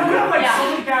 Yeah, no, we have like Yeah. so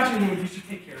many gashing wounds, you should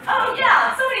take care of it. Oh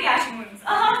yeah, so many gashing wounds.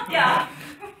 Yeah.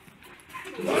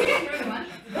 What are we doing for lunch?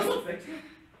 Those look fake too.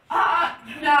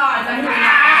 No, it's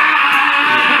okay.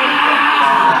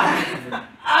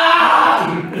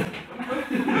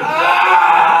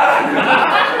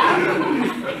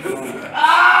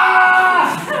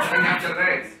 Hang out your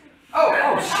legs.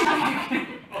 Oh, shit.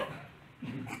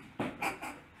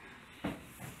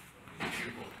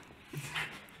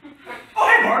 Oh,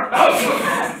 hey, Mark.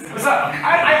 What's up?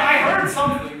 I heard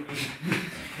something.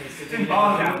 Didn't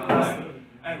bother down.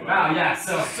 Wow, yeah,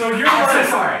 so you're I'm so right.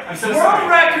 sorry. I'm so World sorry.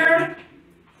 record.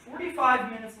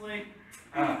 45 minutes late.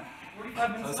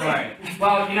 45 minutes So late. sorry.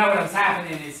 Well, you know what was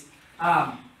happening is,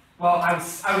 well, I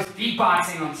was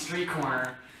beatboxing on the street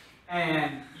corner,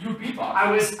 and You beatbox.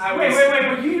 I was Wait,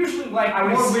 but you usually like I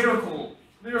more was- lyrical.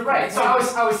 right. So I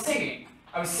was singing.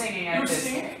 I was singing at You were this.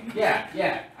 singing? Yeah,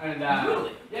 and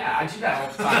Really? yeah, I do that all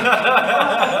the time. I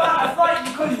thought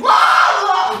you couldn't.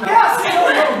 Yes! No,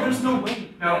 there's no way.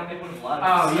 No. They would have allowed Oh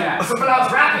us. yeah. So, but I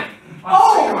was rapping. on the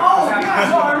street corner. I was rapping. yeah.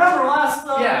 No, I remember last.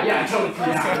 Yeah, I totally forgot.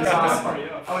 Last It was time. awesome.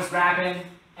 I was rapping,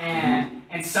 and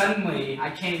suddenly I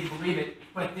can't even believe it,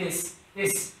 but this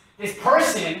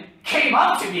person came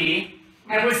up to me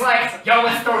and was like, "Yo,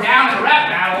 let's throw down in a rap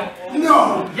battle."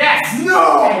 No! Yes.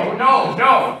 No! No.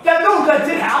 That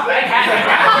did happen. That happened.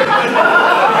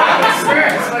 I swear.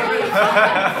 It's like,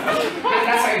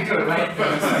 that's how you do it, right?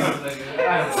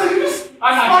 So you just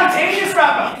I'm not spontaneous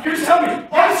rap out. You just tell me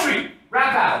on the street.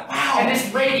 Rap battle. Wow. And this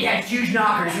lady had huge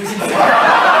knockers. It was insane.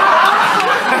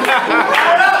 I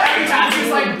don't know. Every time she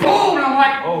was like, boom, and I'm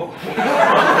like, oh.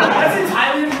 That's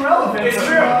entirely irrelevant. It's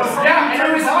true. Yeah, and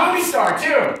it was a movie star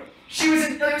too.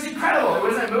 It was incredible. It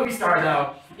wasn't a movie star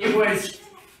though. It was,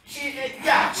 she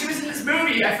was in this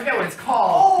movie. I forget what it's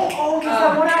called. Oh, because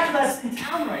that one actor that's in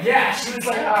town right now. Yeah, she was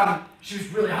like, she was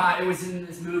really hot. It was in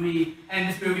this movie, and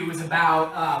this movie was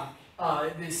about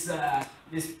this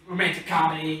romantic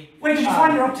comedy. Wait, did you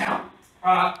find her uptown?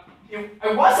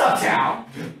 It was uptown,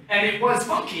 and it was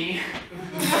funky.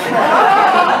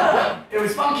 It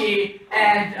was funky,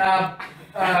 and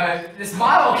this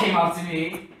model came up to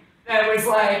me, and it was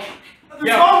like, There's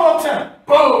no uptown.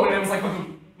 boom, and it was like, boom.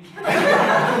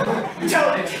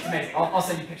 amazing. I'll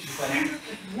send you pictures later.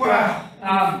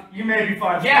 Wow. You may be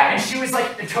fine. Yeah, and she was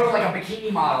like totally like a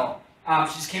bikini model.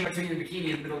 She just came up to me in a bikini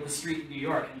in the middle of the street in New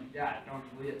York, and yeah, no one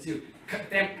can believe it too.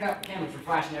 Cameras were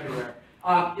flashing everywhere.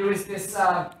 It was this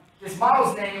this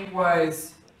model's name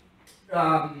was Kate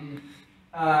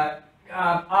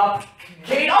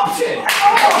Upton.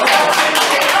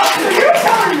 You're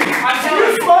telling me? I'm telling You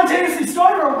you. spontaneously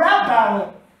started a rap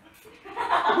battle.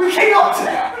 We Kate Upton.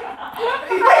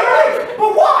 Right,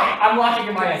 but why? I'm locking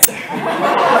in my answer.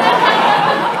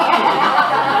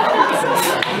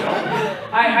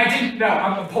 I didn't know.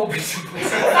 I'm a pole position, please.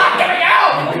 It's not coming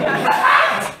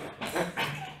out!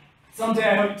 Someday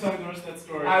I hope you tell me the rest of that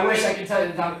story. I wish I could tell you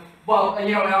the time. Well,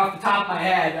 you know, off the top of my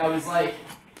head, I was like,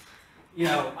 you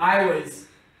know, I was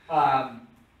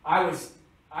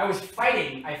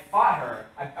fighting. I fought her.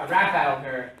 I rap battled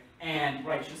her, and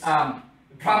the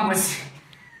problem was,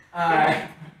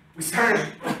 we started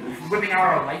whipping out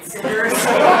our lightsabers.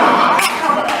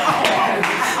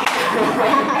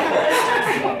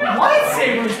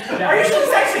 Lightsabers? Are you sure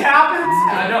this actually happened?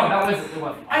 No, that wasn't. It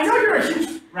wasn't. I know you're a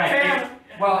huge fan.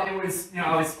 Well, it was. You know,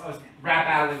 I was rap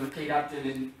battling with Kate Upton,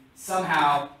 and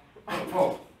somehow.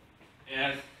 Oh.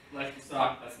 Yeah, like the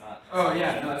sock. That's not. Oh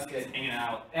yeah, no, that's good. Hanging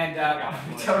out. And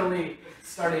we totally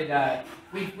started.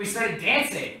 We started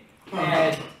dancing,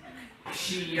 and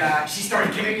she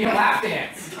started giving me a lap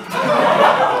dance.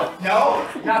 No,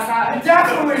 that's not.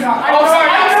 Definitely not. Oh, sorry.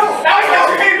 That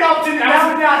was Kate Upton. That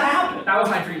would not happen. That was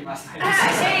my dream last night.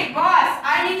 Hey, boss,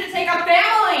 I need to take a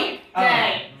family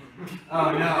day.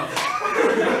 Oh no.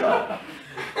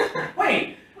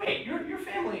 Wait, your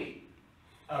family.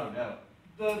 Oh no.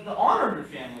 The honor of your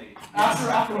family.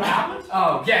 After what happened?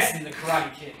 Oh yes, in the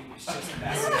Karate Kid, it was just a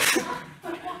mess.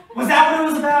 Was that what it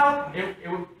was about?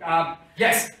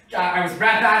 Yes, I was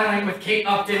rap battling with Kate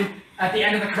Upton at the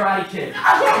end of the Karate Kid.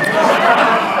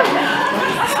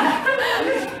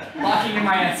 Locking in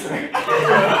my answer.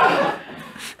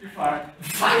 You're fired.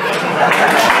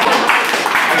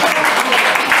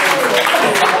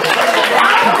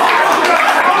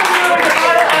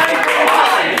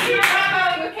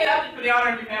 For the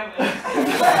honor of your family.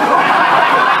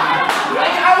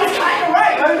 I was kind of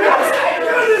right.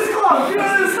 You're this close.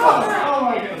 You're this close. Oh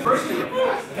my god. First thing.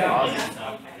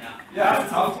 Yeah, it's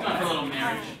tough. Going for a little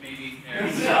marriage, maybe.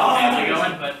 Family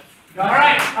going, but. All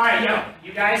right, yo,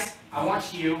 you guys, I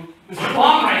want you. There's a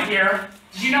bomb right here.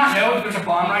 Did you not know that there's a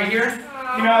bomb right here?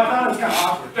 You know, I thought it was kind of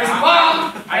awkward. There's a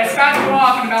bomb. It's about to go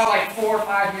off in about like 4 or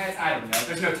 5 minutes. I don't know.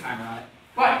 There's no timer on it.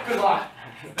 But good luck.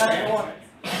 That's the one.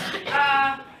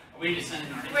 We just send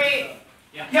an artist. Wait.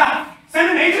 Yeah.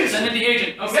 Send an agent. Send in the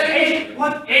agent. Okay. Send agent.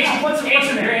 What? Agent. What's your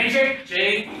Agent. name? Agent.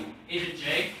 J. Agent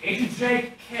J. Agent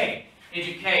J. K.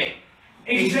 Agent K.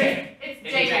 Agent J.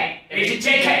 It's JK. Agent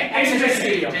JK. Agent J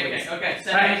Studio. JK. Okay.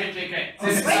 Send Right. Agent JK.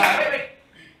 This is,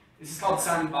 this is called the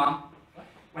Simon bomb.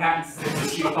 What happens is there's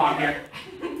this huge bomb here.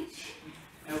 And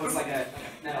it looks like a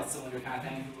metal cylinder kind of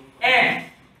thing.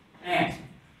 And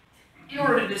in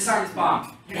order to disarm this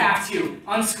bomb, you have to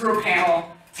unscrew a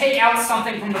panel, take out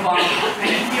something from the bomb, and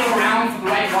then feel around for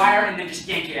the right wire, and then just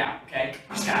yank it out. Okay?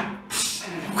 Just kind of.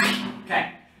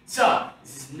 Okay. So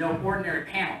this is no ordinary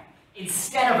panel.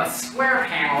 Instead of a square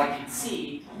panel, like you can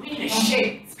see, we need a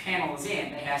shape this panel is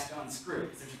in that has to unscrew.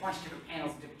 Because there's a bunch of different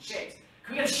panels with different shapes.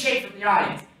 Can we get a shape from the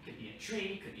audience? Could be a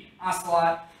tree, could be an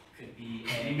ocelot, could be a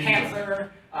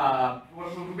panther.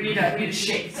 We need a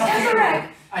shape. Tesseract.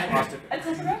 A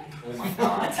tesseract? Oh my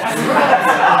god.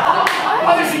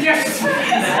 Other suggestions?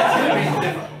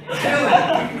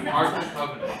 Ark of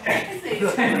Covenant.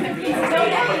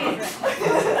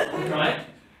 What?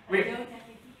 Wait.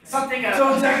 Something.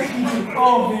 So technically,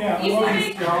 oh man, I love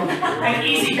this girl. An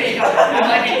easy bake oven. I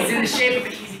like it. It's in the shape of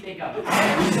an easy bake oven.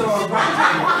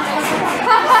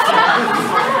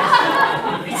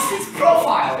 It's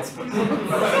profile.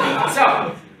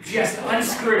 So just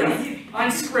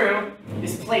unscrew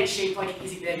this plate shaped like an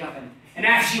easy bake oven. And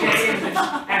after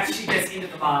she gets into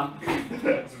the bomb,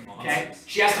 okay,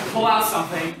 she has to pull out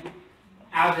something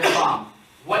out of this bomb.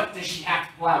 What does she have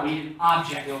to pull out? We need an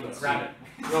object. A rabbit.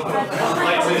 A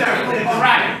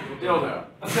rabbit. Dildo.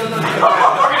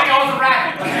 We're gonna go with a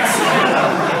rabbit.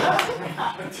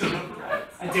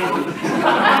 A dildo.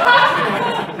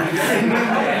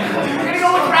 We're gonna go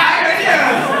with a rabbit.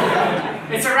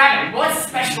 It's a rabbit. What's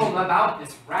special about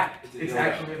this rabbit? It's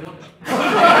actually a dildo.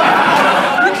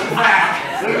 Alright.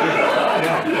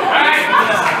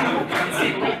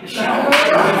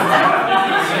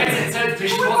 So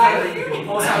she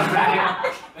pulls out the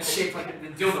rabbit that's shaped like the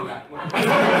dildo rabbit.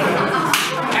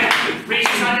 And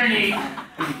reaches underneath,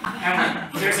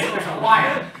 and there's a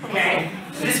wire, okay?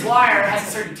 So this wire has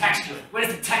a certain texture? What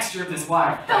is the texture of this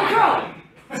wire? Velcro!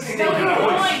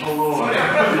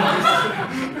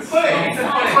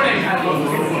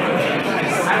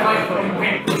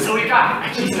 So we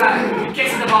got, she's got,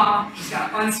 gets the bomb, she's got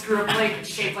to unscrew a plate that's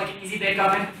shaped like an easy bake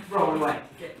oven, throw it away,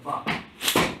 get the bomb.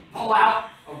 Pull out,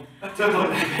 burn it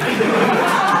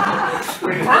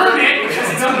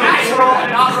because it's unnatural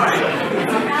and not right.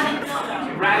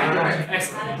 Right.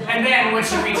 Excellent. And then when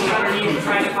she reaches underneath and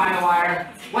tries to find the wire,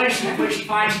 what does she find? She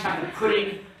finds a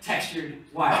pudding textured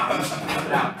wire. Put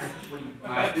it out.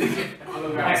 Excellent.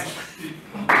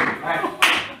 Alright.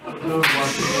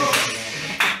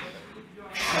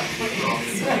 Are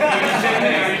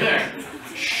you there?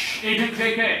 Agent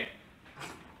JK.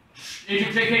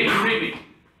 Agent JK, you read me.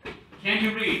 Can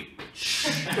you read?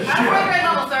 I'm fourth grade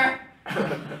level, sir.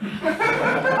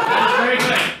 That is very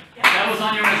good. That was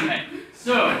on your resume.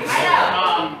 So,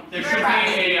 there should be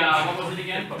a, what was it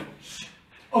again?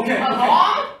 Okay. A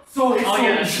bomb? So,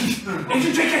 yes.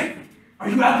 Agent JK, are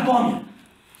you at the bomb yet?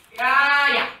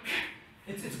 Yeah.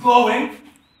 It's glowing.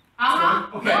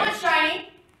 Uh-huh. Okay. A little bit shiny.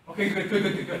 Okay,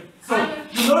 good. So,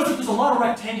 you'll notice that there's a lot of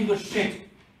rectangular shaped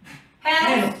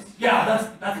Panels. Yeah,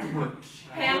 that's the word.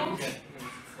 Panels. Okay.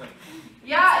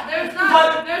 Yeah, there's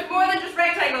more than just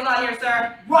rectangles on here,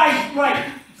 sir.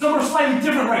 Right. Some are slightly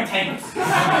different rectangles.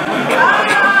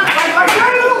 Like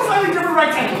very little slightly different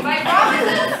rectangles. Like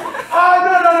promises. Oh,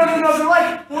 no.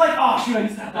 They're like, oh shoot, I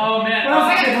used to have that. Oh man. When I was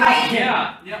a kid,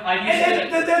 Yeah, I used to.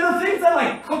 and they're the things that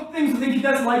like cook things with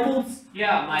incandescent light bulbs.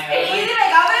 Yeah, my. An easy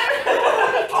bake oven?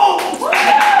 Oh! Alright, I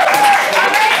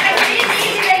need an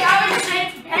easy bake oven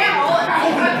shaped panel.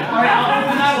 Alright, I'll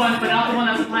open that one, but not the one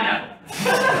that's a pineapple.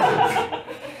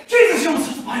 Jesus, you almost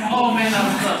took the pineapple. Oh man, that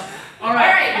was close.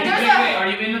 Alright, Wait, are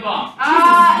you in the bomb?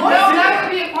 no, that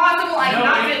would be impossible. I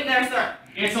cannot fit in there, sir.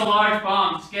 It's a large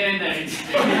bomb. Just get in there.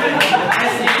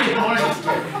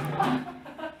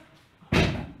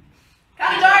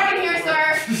 Kind of dark in here,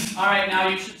 sir. Alright, now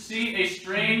you should see a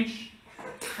strange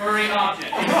furry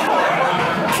object. Yeah,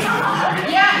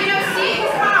 seeing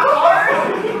is kind of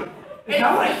hard. Is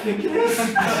that what I think it is?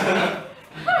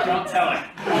 Don't tell her.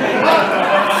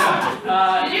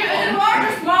 Is it a large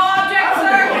or small object,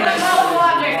 sir? There's multiple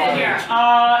objects in here.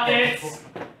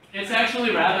 It's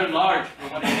actually rather large for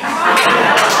what it is.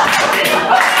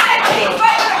 Keep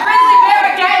fighting a grizzly bear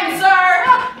again, sir.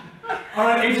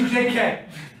 Alright, Agent JK.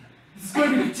 This is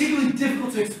going to be particularly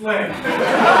difficult to explain. We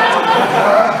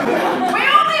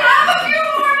only have a few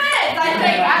more minutes, I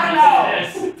think. I don't know.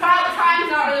 Time's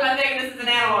not really my thing. This is an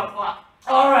analog clock.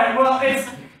 Alright, well, it's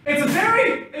a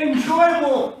very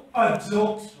enjoyable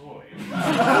adult toy.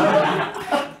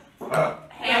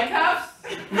 Handcuffs?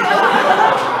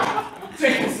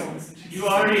 You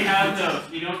already have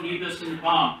those. You don't need this in the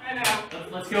bomb. I know.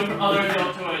 Let's go for other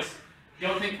adult toys.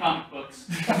 Don't think comic books.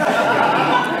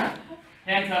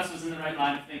 Handcuffs was in the right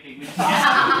line of thinking. We just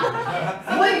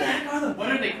what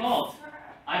are they called?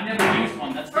 I've never used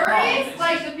one. That's the problem. Furries?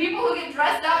 Like the people who get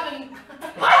dressed up and...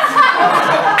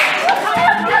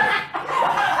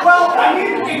 Well, I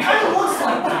mean, it kind of looks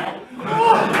like that.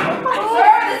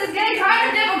 Sir, this is getting kind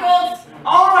of difficult.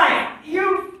 Alright, you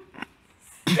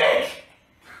stick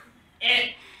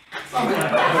it.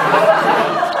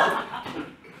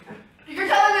 You're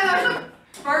telling me there's a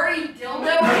furry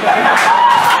dildo?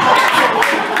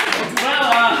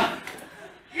 Well,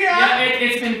 yeah,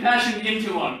 it's been fashioned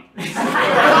into one.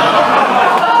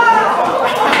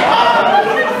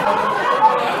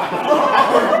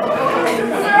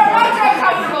 Sir, I'm not quite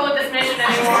comfortable with this mission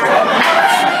anymore.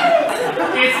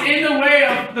 It's in the way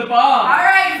of the bomb.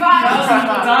 Alright, fine. Thousands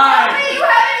will Tell die. me you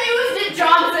haven't used it,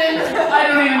 Johnson. I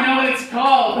don't even know what it's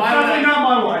called. Why would Definitely I? not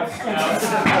my wife.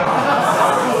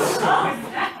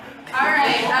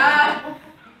 Alright,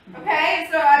 okay,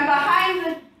 so I'm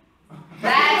behind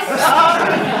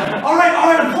that. Alright,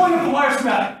 I'm pulling up the wire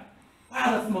schematic.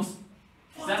 Wow, that's the most...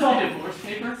 Is that my divorce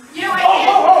paper? You know,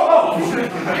 Oh! you're gonna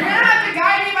have to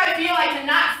guide me if I feel I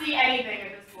cannot see anything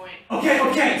at this point.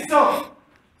 Okay, so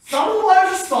some of the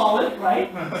wires are solid,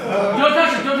 right? Don't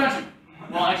touch him, don't touch him.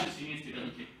 Well, actually, she needs to,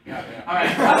 doesn't she? Yeah.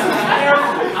 Alright.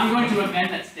 I'm going to amend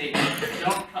that statement.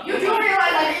 Don't cut You the do wire.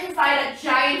 realize I'm inside a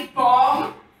giant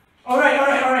bomb? Alright, I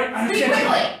Speak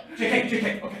understand. quickly!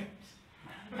 JK, okay.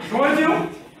 What you want to do,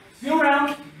 feel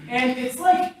around, and it's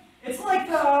like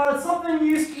something you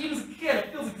used to eat as a kid.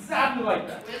 It feels exactly like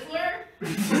that. Whistler?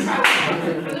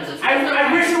 I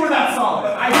wish it were that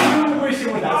solid. I do wish it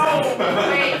were that solid.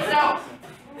 Wait, so...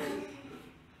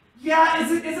 Yeah,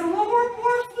 is it a little more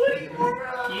fluid?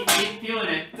 Keep feeling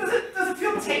it. Does it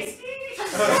feel tasty?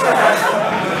 Sir,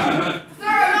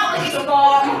 I'm not looking a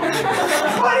bomb.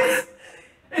 But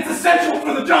it's essential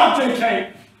for the job,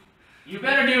 JK. You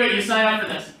better do it. You signed up for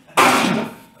this.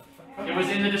 It was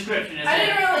in the description. I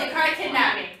didn't really. You tried to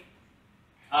kidnap me.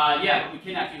 Yeah, but we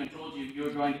kidnapped you and told you you were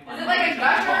going to climb. Is it like a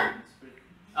gusher?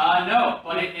 No,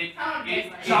 but it's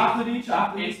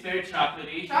Chocolatey. It's very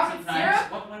chocolatey. Chocolate Sometimes.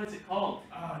 syrup? What is it called?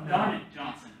 Oh, no. Darn it,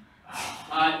 Johnson.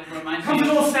 It reminds Comes me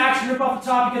with little snacks, you rip off the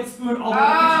top, you get the spoon, all Oh the way to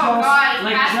god,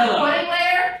 Like past the Jell-O. pudding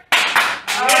layer?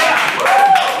 Yeah!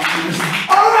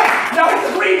 Alright, now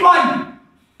hit the green button!